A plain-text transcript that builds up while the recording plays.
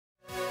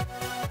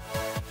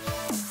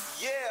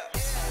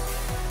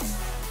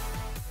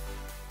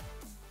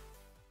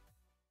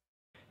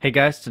Hey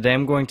guys, today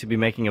I'm going to be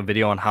making a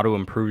video on how to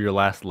improve your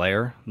last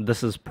layer.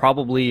 This is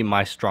probably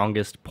my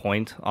strongest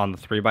point on the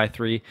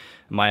 3x3.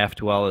 My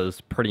F2L is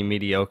pretty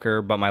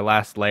mediocre, but my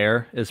last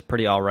layer is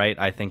pretty alright.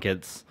 I think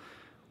it's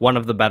one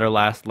of the better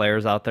last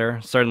layers out there.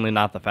 Certainly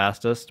not the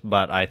fastest,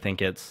 but I think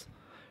it's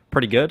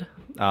pretty good.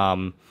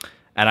 And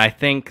I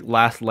think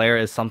last layer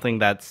is something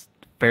that's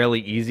fairly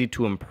easy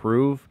to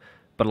improve,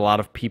 but a lot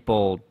of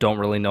people don't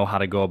really know how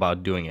to go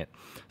about doing it.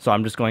 So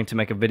I'm just going to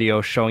make a video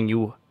showing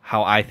you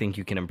how I think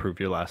you can improve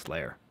your last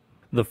layer.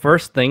 The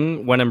first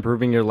thing when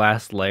improving your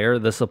last layer,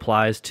 this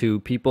applies to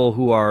people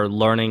who are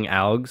learning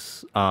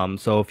algs.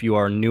 So if you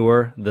are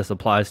newer, this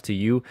applies to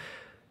you.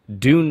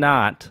 Do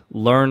not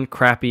learn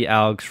crappy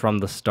algs from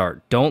the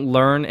start. Don't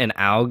learn an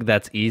alg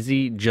that's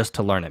easy just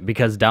to learn it,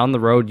 because down the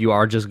road you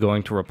are just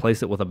going to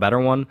replace it with a better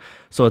one.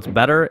 So it's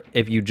better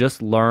if you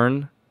just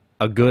learn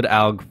a good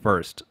alg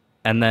first,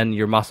 and then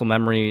your muscle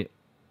memory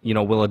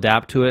will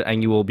adapt to it,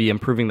 and you will be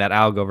improving that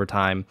alg over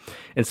time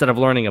instead of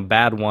learning a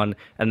bad one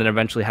and then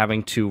eventually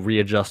having to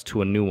readjust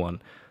to a new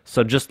one.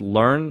 So just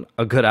learn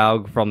a good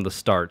alg from the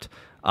start.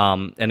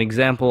 An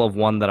example of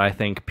one that I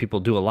think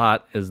people do a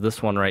lot is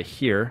this one right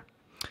here.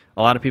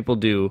 A lot of people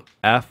do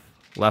F,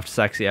 left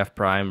sexy F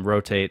prime,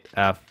 rotate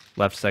F,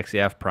 left sexy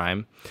F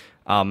prime.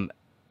 And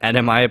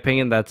in my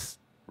opinion, that's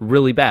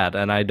really bad,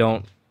 and I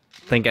don't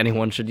think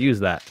anyone should use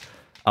that.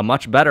 A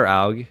much better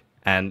alg,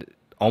 and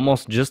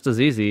almost just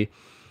as easy,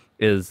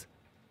 is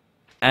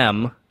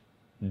M,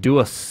 do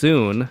a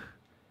sune,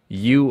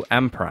 U,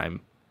 M prime.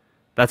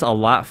 That's a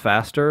lot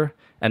faster,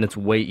 and it's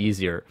way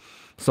easier.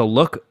 So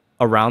look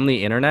around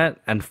the internet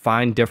and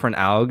find different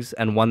algs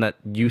and one that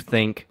you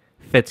think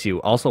fits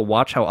you. Also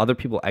watch how other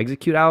people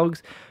execute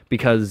algs,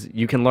 because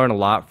you can learn a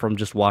lot from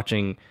just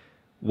watching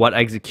what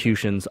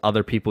executions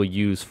other people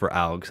use for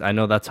algs. I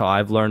know that's how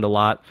I've learned a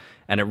lot,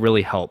 and it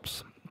really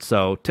helps.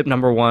 So tip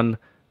number 1,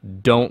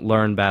 don't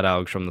learn bad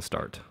algs from the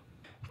start.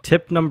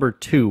 Tip number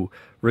 2,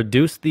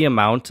 reduce the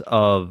amount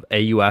of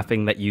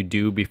AUFing that you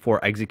do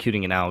before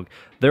executing an alg.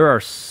 There are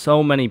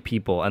so many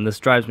people, and this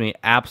drives me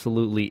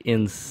absolutely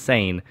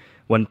insane,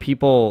 when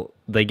people,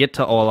 they get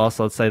to OLL,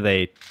 so let's say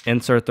they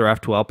insert their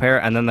F2L pair,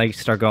 and then they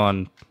start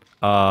going,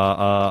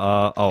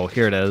 oh,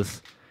 here it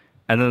is,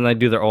 and then they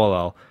do their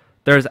OLL.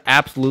 There's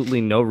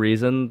absolutely no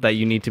reason that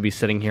you need to be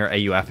sitting here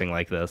AUFing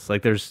like this.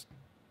 Like, there's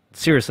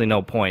seriously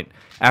no point.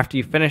 After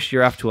you finish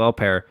your F2L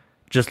pair,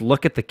 just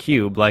look at the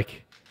cube,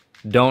 like,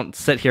 don't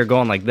sit here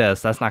going like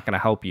this. That's not going to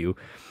help you.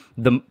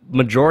 The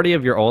majority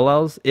of your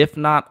OLLs, if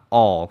not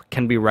all,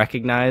 can be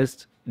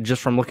recognized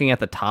just from looking at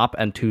the top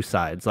and 2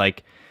 sides.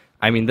 Like,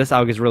 I mean, this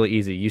alg is really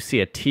easy. You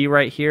see a T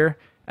right here,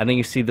 and then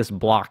you see this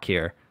block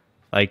here.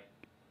 Like,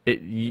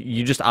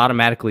 you just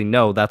automatically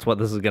know that's what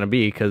this is going to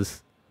be,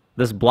 because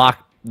this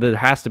block, there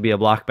has to be a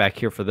block back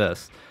here for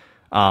this.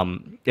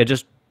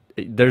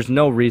 There's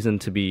no reason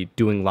to be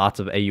doing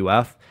lots of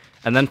AUF.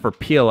 And then for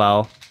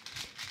PLL,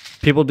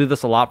 people do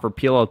this a lot for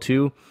PLL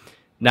too.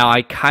 Now,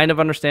 I kind of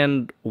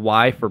understand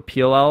why for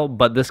PLL,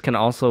 but this can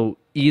also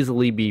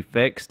easily be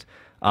fixed.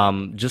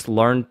 Just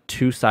learn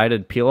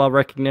 2-sided PLL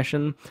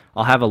recognition.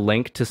 I'll have a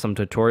link to some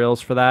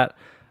tutorials for that.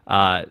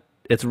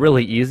 It's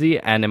really easy,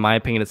 and in my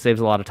opinion, it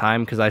saves a lot of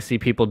time, because I see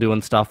people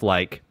doing stuff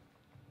like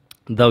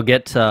they'll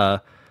get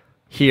to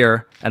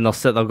here, and they'll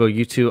go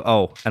U2,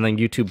 oh, and then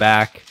U2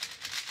 back,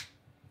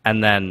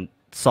 and then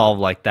solve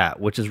like that,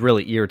 which is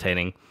really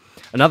irritating.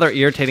 Another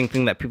irritating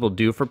thing that people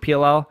do for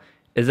PLL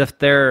is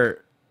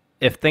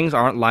if things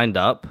aren't lined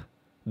up,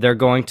 they're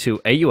going to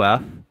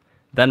AUF,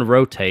 then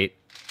rotate,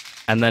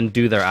 and then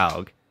do their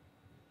alg.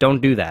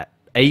 Don't do that.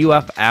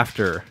 AUF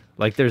after.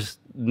 Like, there's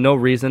no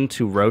reason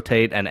to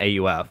rotate and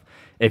AUF.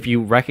 If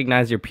you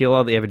recognize your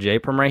PLL that you have a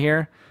J-perm right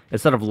here,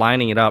 instead of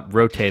lining it up,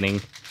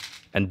 rotating,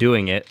 and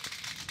doing it,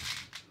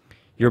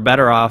 you're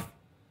better off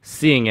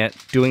seeing it,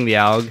 doing the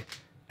alg,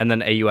 and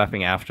then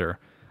AUFing after.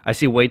 I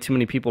see way too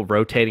many people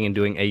rotating and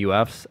doing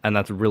AUFs, and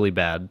that's really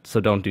bad, so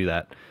don't do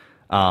that.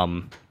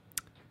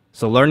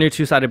 So learn your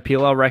 2-sided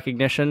PLL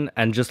recognition,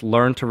 and just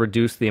learn to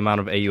reduce the amount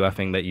of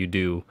AUFing that you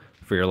do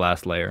for your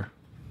last layer.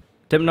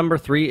 Tip number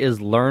 3 is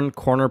learn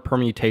corner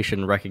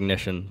permutation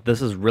recognition. This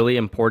is really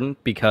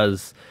important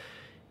because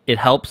it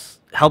helps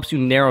you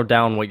narrow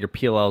down what your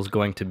PLL is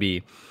going to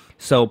be.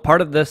 So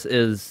part of this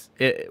is,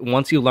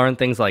 once you learn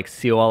things like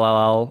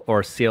COLL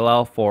or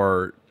CLL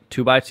for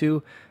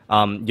 2x2,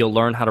 you'll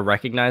learn how to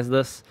recognize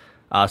this.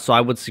 So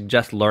I would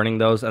suggest learning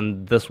those,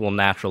 and this will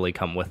naturally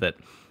come with it,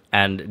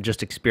 and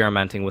just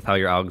experimenting with how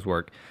your algs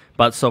work.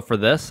 But so for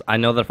this, I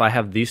know that if I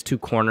have these 2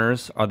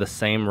 corners are the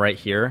same right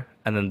here,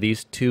 and then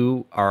these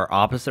 2 are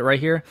opposite right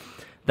here,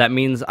 that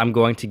means I'm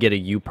going to get a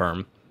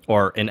U-perm,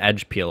 or an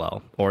edge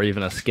PLL, or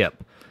even a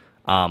skip.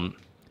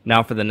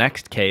 Now for the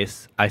next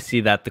case, I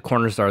see that the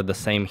corners are the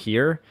same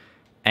here,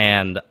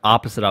 and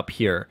opposite up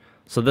here.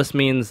 So this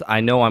means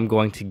I know I'm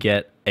going to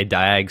get a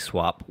diag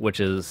swap, which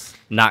is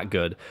not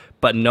good.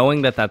 But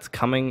knowing that that's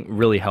coming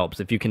really helps.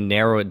 If you can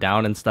narrow it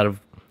down instead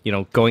of,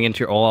 going into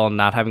your OLL and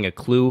not having a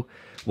clue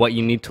what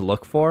you need to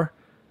look for,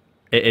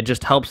 it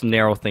just helps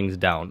narrow things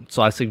down.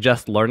 So I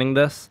suggest learning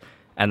this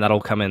and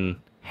that'll come in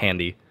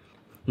handy.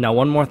 Now,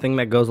 one more thing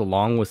that goes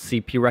along with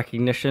CP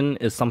recognition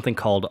is something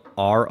called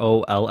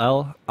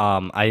ROLL.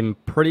 I'm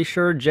pretty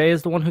sure Jay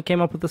is the one who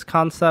came up with this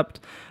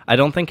concept. I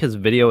don't think his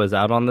video is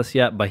out on this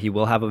yet, but he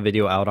will have a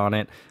video out on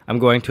it. I'm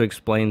going to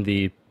explain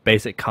the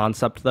basic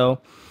concept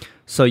though.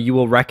 So you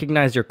will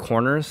recognize your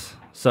corners.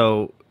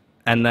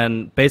 And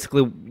then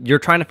basically you're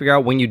trying to figure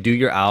out when you do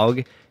your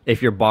alg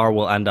if your bar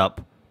will end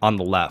up on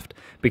the left,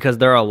 because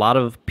there are a lot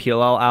of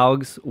PLL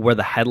algs where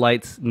the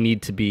headlights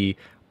need to be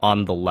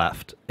on the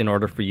left in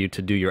order for you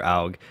to do your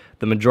alg.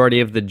 The majority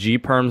of the G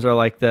perms are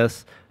like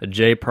this, a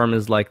J perm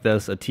is like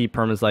this, a T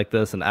perm is like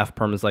this, an F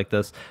perm is like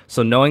this.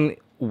 So knowing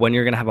when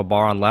you're going to have a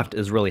bar on left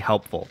is really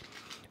helpful.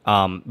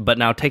 But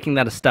now taking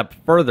that a step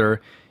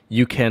further,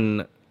 you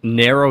can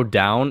narrow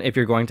down if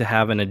you're going to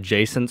have an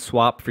adjacent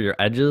swap for your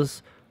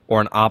edges or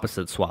an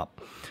opposite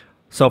swap.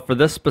 So for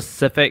this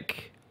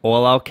specific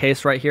OLL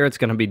case right here, it's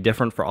going to be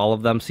different for all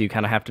of them, so you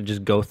kind of have to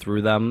just go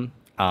through them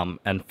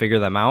and figure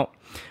them out.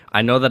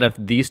 I know that if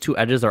these two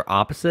edges are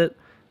opposite,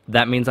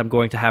 that means I'm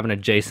going to have an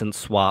adjacent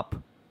swap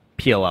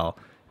PLL.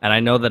 And I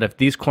know that if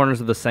these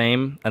corners are the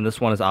same and this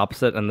one is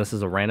opposite and this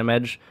is a random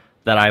edge,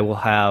 that I will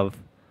have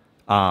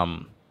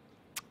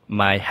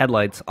my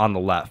headlights on the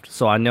left.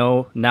 So I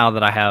know now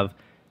that I have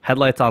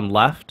headlights on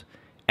left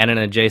and an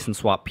adjacent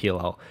swap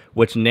PLL,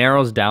 which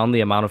narrows down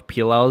the amount of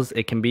PLLs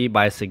it can be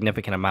by a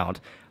significant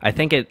amount. I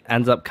think it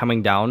ends up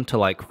coming down to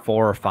like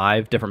 4 or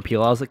 5 different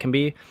PLLs it can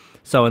be.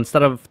 So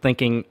instead of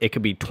thinking it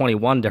could be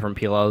 21 different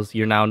PLLs,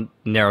 you're now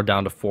narrowed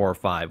down to 4 or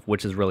 5,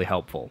 which is really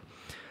helpful.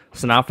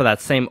 So now for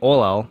that same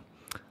OLL,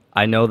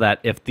 I know that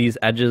if these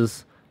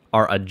edges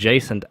are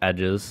adjacent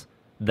edges,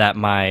 that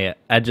my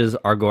edges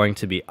are going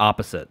to be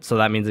opposite. So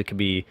that means it could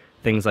be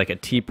things like a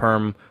T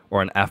perm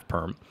or an F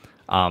perm.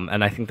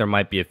 And I think there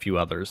might be a few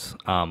others.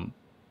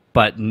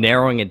 But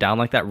narrowing it down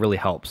like that really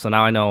helps. So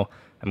now I know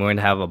I'm going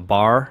to have a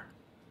bar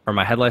or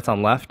my headlights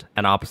on left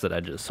and opposite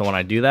edges. So when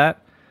I do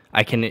that,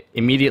 I can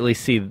immediately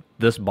see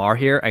this bar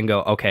here and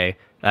go, okay,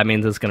 that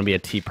means it's going to be a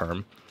T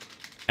perm,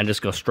 and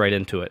just go straight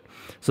into it.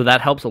 So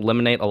that helps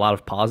eliminate a lot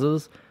of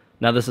pauses.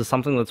 Now this is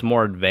something that's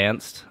more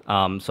advanced.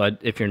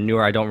 If you're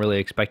newer, I don't really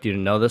expect you to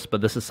know this,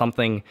 but this is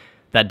something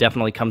that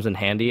definitely comes in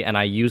handy, and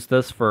I use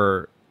this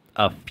for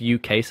a few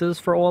cases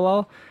for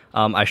OLL.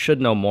 I should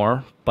know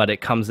more, but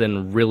it comes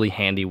in really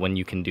handy when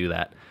you can do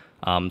that.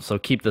 So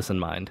keep this in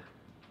mind.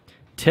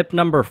 Tip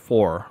number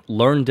 4,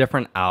 learn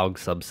different ALG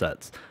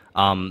subsets.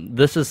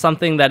 This is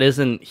something that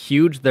isn't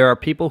huge. There are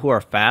people who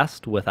are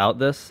fast without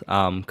this.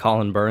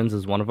 Colin Burns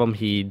is one of them.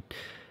 He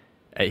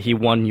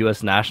won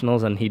U.S.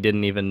 Nationals, and he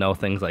didn't even know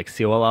things like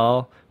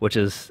COLL, which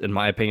is, in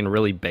my opinion,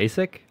 really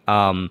basic.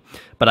 But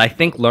I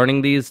think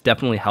learning these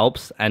definitely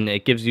helps, and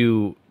it gives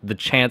you the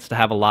chance to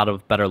have a lot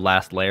of better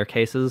last layer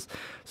cases.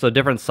 So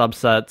different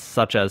subsets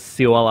such as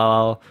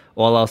COLL,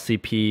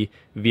 OLLCP,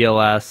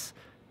 VLS,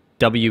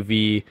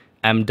 WV,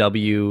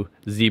 MW,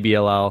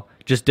 ZBLL,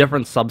 just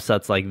different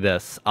subsets like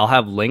this. I'll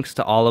have links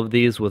to all of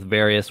these with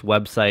various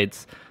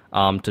websites,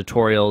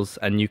 tutorials,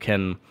 and you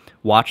can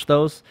watch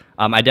those.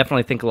 I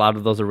definitely think a lot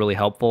of those are really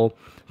helpful.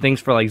 Things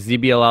for like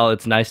ZBLL,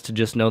 it's nice to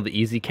just know the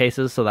easy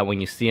cases so that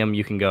when you see them,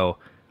 you can go,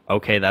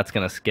 okay, that's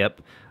going to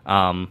skip.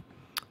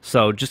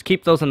 So just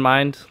keep those in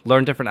mind,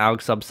 learn different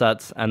ALG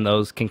subsets, and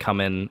those can come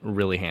in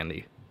really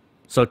handy.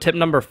 So tip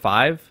number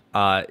 5,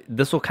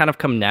 this will kind of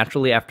come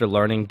naturally after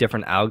learning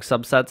different ALG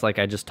subsets like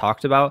I just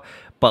talked about,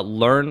 but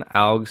learn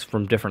ALGs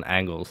from different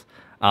angles.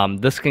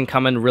 This can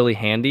come in really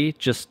handy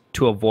just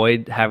to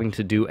avoid having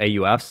to do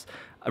AUFs.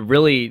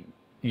 Really,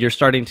 you're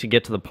starting to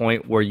get to the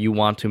point where you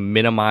want to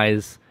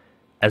minimize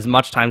as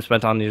much time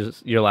spent on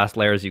your last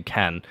layer as you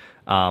can.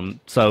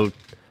 So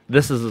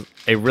this is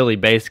a really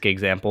basic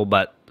example,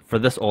 but for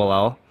this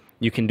OLL,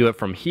 you can do it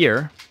from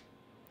here,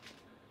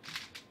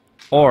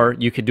 or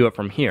you could do it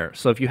from here.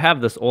 So if you have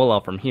this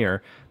OLL from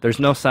here, there's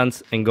no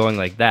sense in going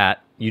like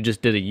that. You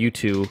just did a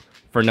U2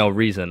 for no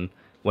reason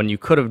when you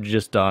could have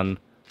just done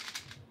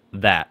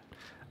that.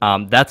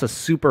 That's a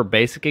super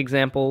basic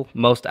example.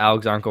 Most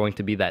ALGs aren't going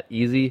to be that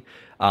easy,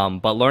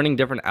 but learning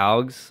different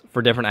ALGs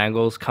for different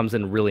angles comes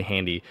in really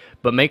handy.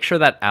 But make sure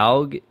that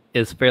ALG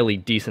is fairly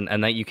decent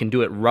and that you can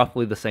do it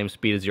roughly the same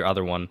speed as your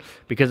other one.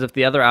 Because if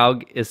the other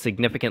ALG is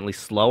significantly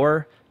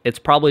slower, it's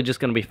probably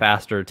just going to be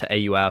faster to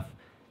AUF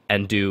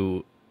and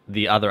do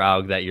the other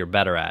ALG that you're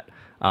better at.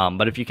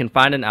 But if you can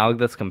find an ALG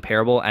that's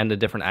comparable and a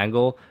different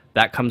angle,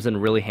 that comes in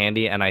really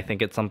handy, and I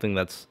think it's something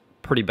that's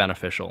pretty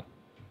beneficial.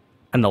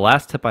 And the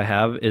last tip I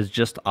have is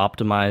just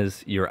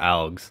optimize your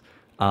ALGs.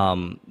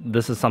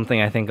 This is something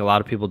I think a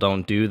lot of people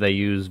don't do. They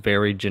use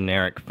very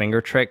generic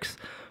finger tricks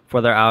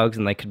for their ALGs,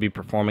 and they could be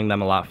performing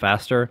them a lot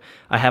faster.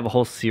 I have a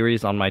whole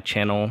series on my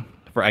channel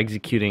for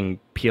executing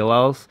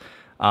PLLs,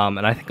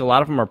 and I think a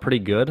lot of them are pretty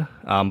good,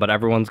 but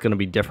everyone's going to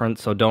be different,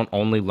 so don't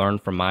only learn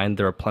from mine.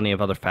 There are plenty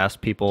of other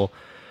fast people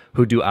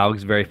who do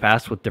ALGs very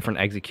fast with different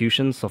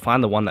executions, so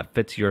find the one that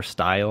fits your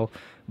style,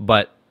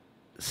 but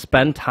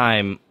spend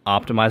time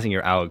optimizing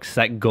your algs,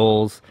 set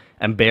goals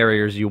and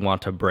barriers you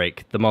want to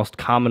break. The most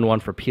common one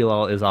for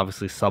PLL is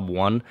obviously sub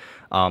 1.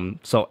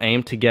 So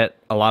aim to get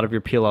a lot of your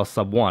PLL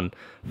sub 1.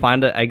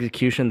 Find an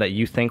execution that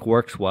you think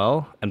works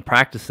well and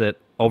practice it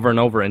over and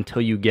over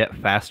until you get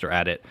faster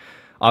at it.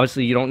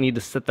 Obviously, you don't need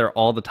to sit there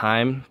all the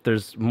time.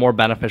 There's more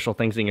beneficial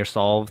things in your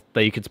solve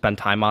that you could spend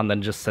time on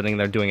than just sitting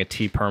there doing a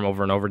T-perm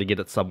over and over to get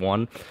it sub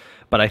 1.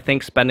 But I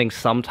think spending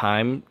some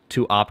time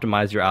to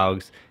optimize your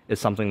algs is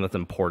something that's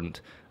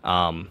important.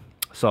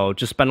 So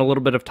just spend a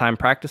little bit of time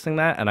practicing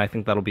that, and I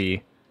think that'll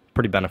be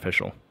pretty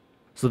beneficial.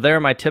 So there are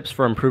my tips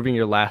for improving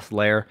your last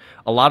layer.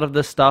 A lot of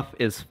this stuff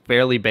is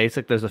fairly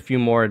basic. There's a few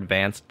more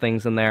advanced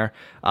things in there.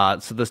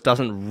 So this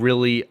doesn't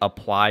really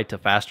apply to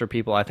faster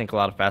people. I think a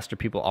lot of faster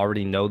people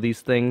already know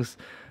these things.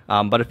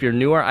 But if you're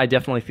newer, I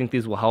definitely think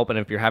these will help. And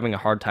if you're having a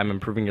hard time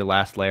improving your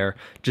last layer,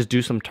 just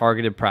do some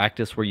targeted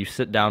practice where you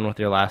sit down with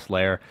your last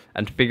layer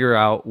and figure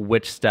out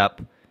which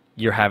step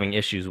you're having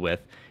issues with.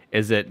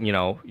 Is it,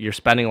 you're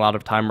spending a lot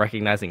of time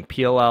recognizing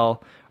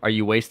PLL? Are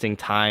you wasting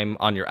time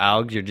on your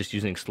algs? You're just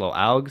using slow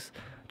algs?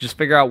 Just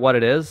figure out what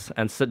it is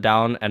and sit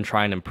down and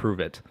try and improve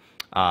it.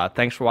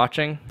 Thanks for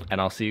watching,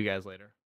 and I'll see you guys later.